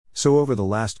So over the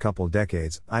last couple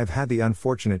decades, I have had the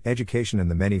unfortunate education in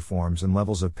the many forms and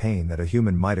levels of pain that a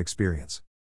human might experience.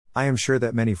 I am sure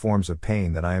that many forms of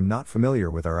pain that I am not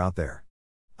familiar with are out there.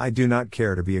 I do not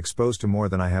care to be exposed to more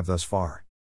than I have thus far.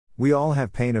 We all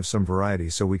have pain of some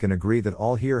variety, so we can agree that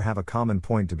all here have a common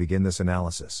point to begin this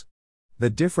analysis.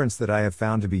 The difference that I have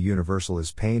found to be universal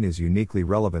is pain is uniquely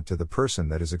relevant to the person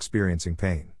that is experiencing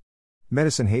pain.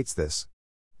 Medicine hates this.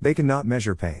 They cannot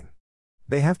measure pain.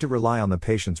 They have to rely on the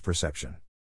patient's perception.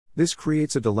 This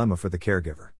creates a dilemma for the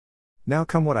caregiver. Now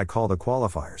come what I call the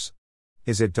qualifiers.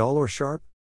 Is it dull or sharp?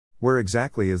 Where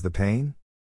exactly is the pain?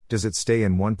 Does it stay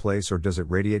in one place or does it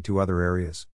radiate to other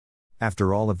areas?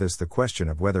 After all of this, the question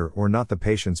of whether or not the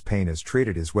patient's pain is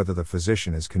treated is whether the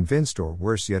physician is convinced, or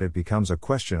worse yet, it becomes a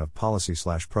question of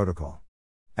policy/protocol.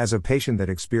 As a patient that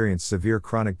experienced severe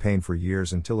chronic pain for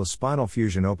years until a spinal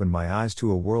fusion opened my eyes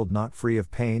to a world not free of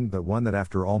pain, but one that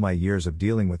after all my years of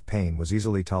dealing with pain was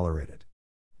easily tolerated.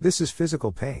 This is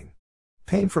physical pain.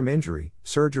 Pain from injury,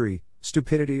 surgery,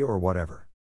 stupidity, or whatever.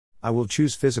 I will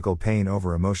choose physical pain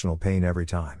over emotional pain every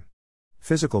time.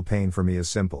 Physical pain for me is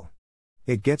simple.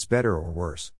 It gets better or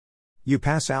worse. You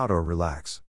pass out or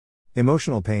relax.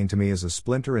 Emotional pain to me is a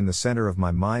splinter in the center of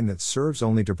my mind that serves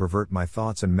only to pervert my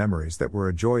thoughts and memories that were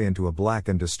a joy into a black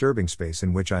and disturbing space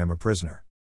in which I am a prisoner.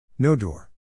 No door.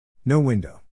 No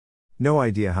window. No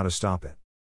idea how to stop it.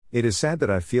 It is sad that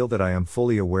I feel that I am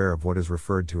fully aware of what is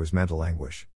referred to as mental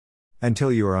anguish. Until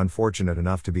you are unfortunate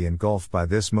enough to be engulfed by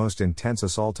this most intense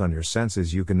assault on your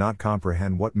senses, you cannot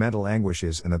comprehend what mental anguish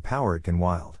is and the power it can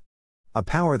wield. A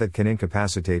power that can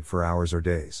incapacitate for hours or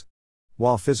days.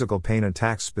 While physical pain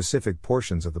attacks specific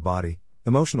portions of the body,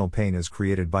 emotional pain is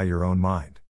created by your own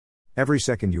mind. Every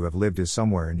second you have lived is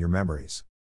somewhere in your memories.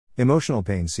 Emotional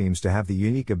pain seems to have the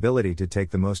unique ability to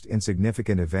take the most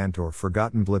insignificant event or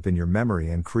forgotten blip in your memory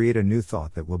and create a new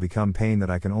thought that will become pain that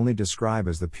I can only describe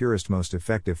as the purest, most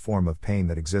effective form of pain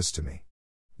that exists to me.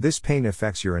 This pain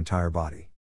affects your entire body.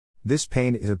 This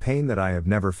pain is a pain that I have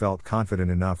never felt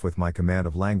confident enough with my command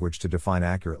of language to define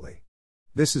accurately.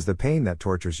 This is the pain that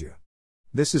tortures you.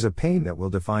 This is a pain that will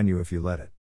define you if you let it.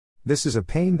 This is a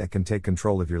pain that can take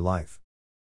control of your life.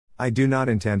 I do not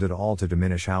intend at all to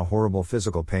diminish how horrible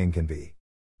physical pain can be.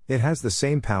 It has the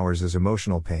same powers as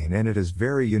emotional pain, and it is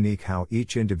very unique how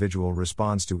each individual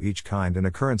responds to each kind and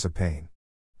occurrence of pain.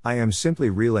 I am simply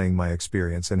relaying my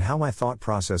experience and how my thought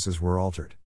processes were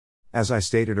altered. As I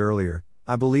stated earlier,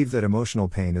 I believe that emotional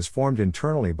pain is formed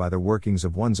internally by the workings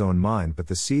of one's own mind, but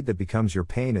the seed that becomes your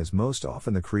pain is most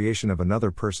often the creation of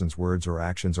another person's words or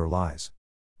actions or lies.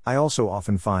 I also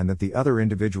often find that the other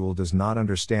individual does not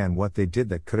understand what they did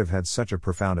that could have had such a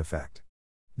profound effect.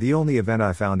 The only event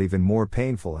I found even more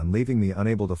painful and leaving me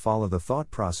unable to follow the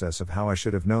thought process of how I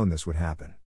should have known this would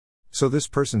happen. So this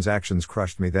person's actions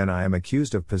crushed me, then I am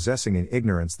accused of possessing an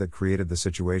ignorance that created the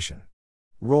situation.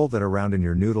 Roll that around in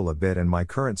your noodle a bit, and my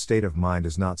current state of mind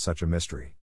is not such a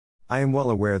mystery. I am well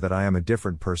aware that I am a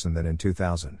different person than in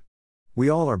 2000. We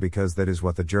all are, because that is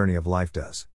what the journey of life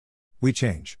does. We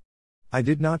change. I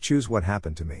did not choose what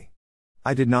happened to me.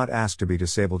 I did not ask to be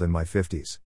disabled in my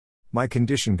 50s. My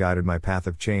condition guided my path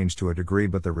of change to a degree,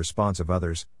 but the response of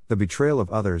others, the betrayal of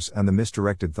others, and the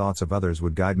misdirected thoughts of others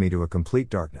would guide me to a complete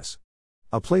darkness.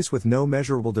 A place with no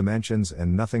measurable dimensions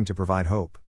and nothing to provide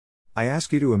hope. I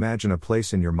ask you to imagine a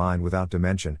place in your mind without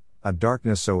dimension, a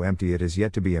darkness so empty it is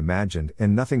yet to be imagined,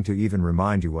 and nothing to even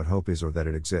remind you what hope is or that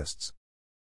it exists.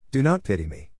 Do not pity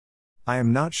me. I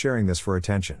am not sharing this for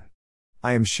attention.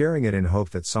 I am sharing it in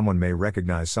hope that someone may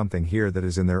recognize something here that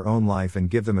is in their own life and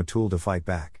give them a tool to fight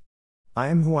back. I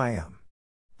am who I am.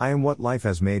 I am what life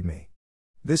has made me.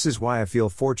 This is why I feel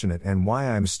fortunate and why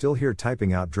I am still here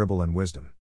typing out dribble and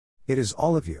wisdom. It is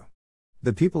all of you.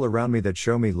 The people around me that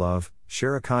show me love,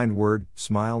 share a kind word,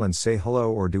 smile and say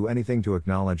hello, or do anything to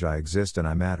acknowledge I exist and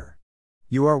I matter.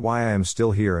 You are why I am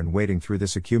still here and wading through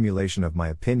this accumulation of my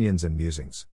opinions and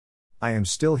musings. I am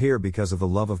still here because of the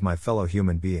love of my fellow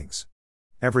human beings.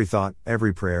 Every thought,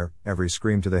 every prayer, every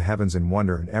scream to the heavens in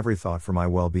wonder, and every thought for my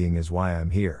well-being is why I am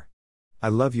here. I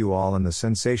love you all, and the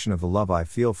sensation of the love I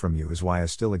feel from you is why I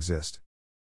still exist.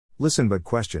 Listen but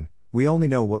question, we only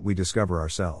know what we discover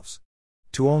ourselves.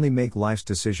 To only make life's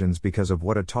decisions because of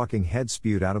what a talking head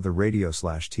spewed out of the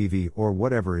radio/TV or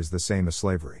whatever is the same as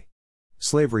slavery.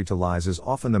 Slavery to lies is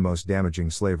often the most damaging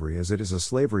slavery, as it is a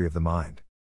slavery of the mind.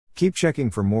 Keep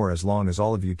checking for more as long as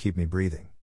all of you keep me breathing.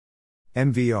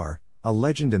 MVR, a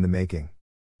legend in the making.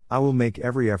 I will make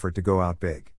every effort to go out big.